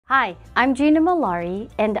Hi, I'm Gina Malari,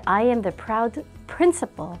 and I am the proud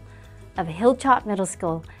principal of Hilltop Middle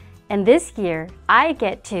School. And this year, I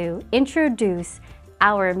get to introduce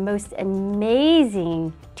our most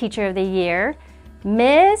amazing Teacher of the Year,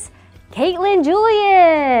 Miss Caitlin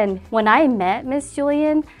Julian. When I met Miss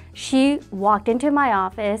Julian, she walked into my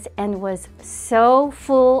office and was so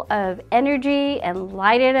full of energy and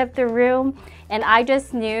lighted up the room. And I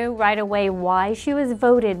just knew right away why she was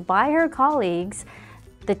voted by her colleagues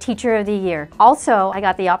the Teacher of the Year. Also, I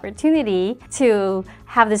got the opportunity to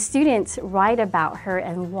have the students write about her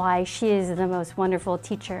and why she is the most wonderful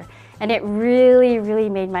teacher. And it really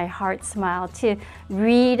made my heart smile to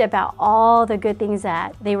read about all the good things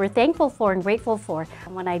that they were thankful for and grateful for.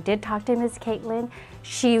 And when I did talk to Ms. Caitlin,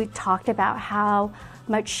 she talked about how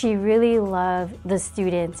much she really loved the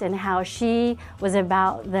students and how she was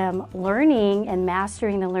about them learning and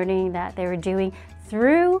mastering the learning that they were doing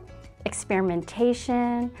through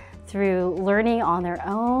experimentation, through learning on their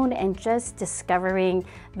own and just discovering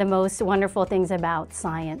the most wonderful things about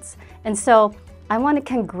science. And so I want to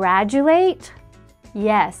congratulate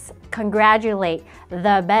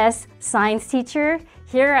the best science teacher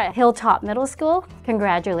here at Hilltop Middle School.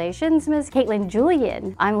 Congratulations, Ms. Caitlin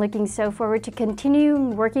Julian. I'm looking so forward to continue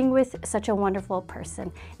working with such a wonderful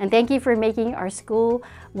person. And thank you for making our school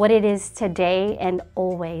what it is today and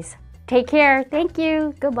always. Take care. Thank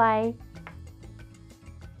you. Goodbye.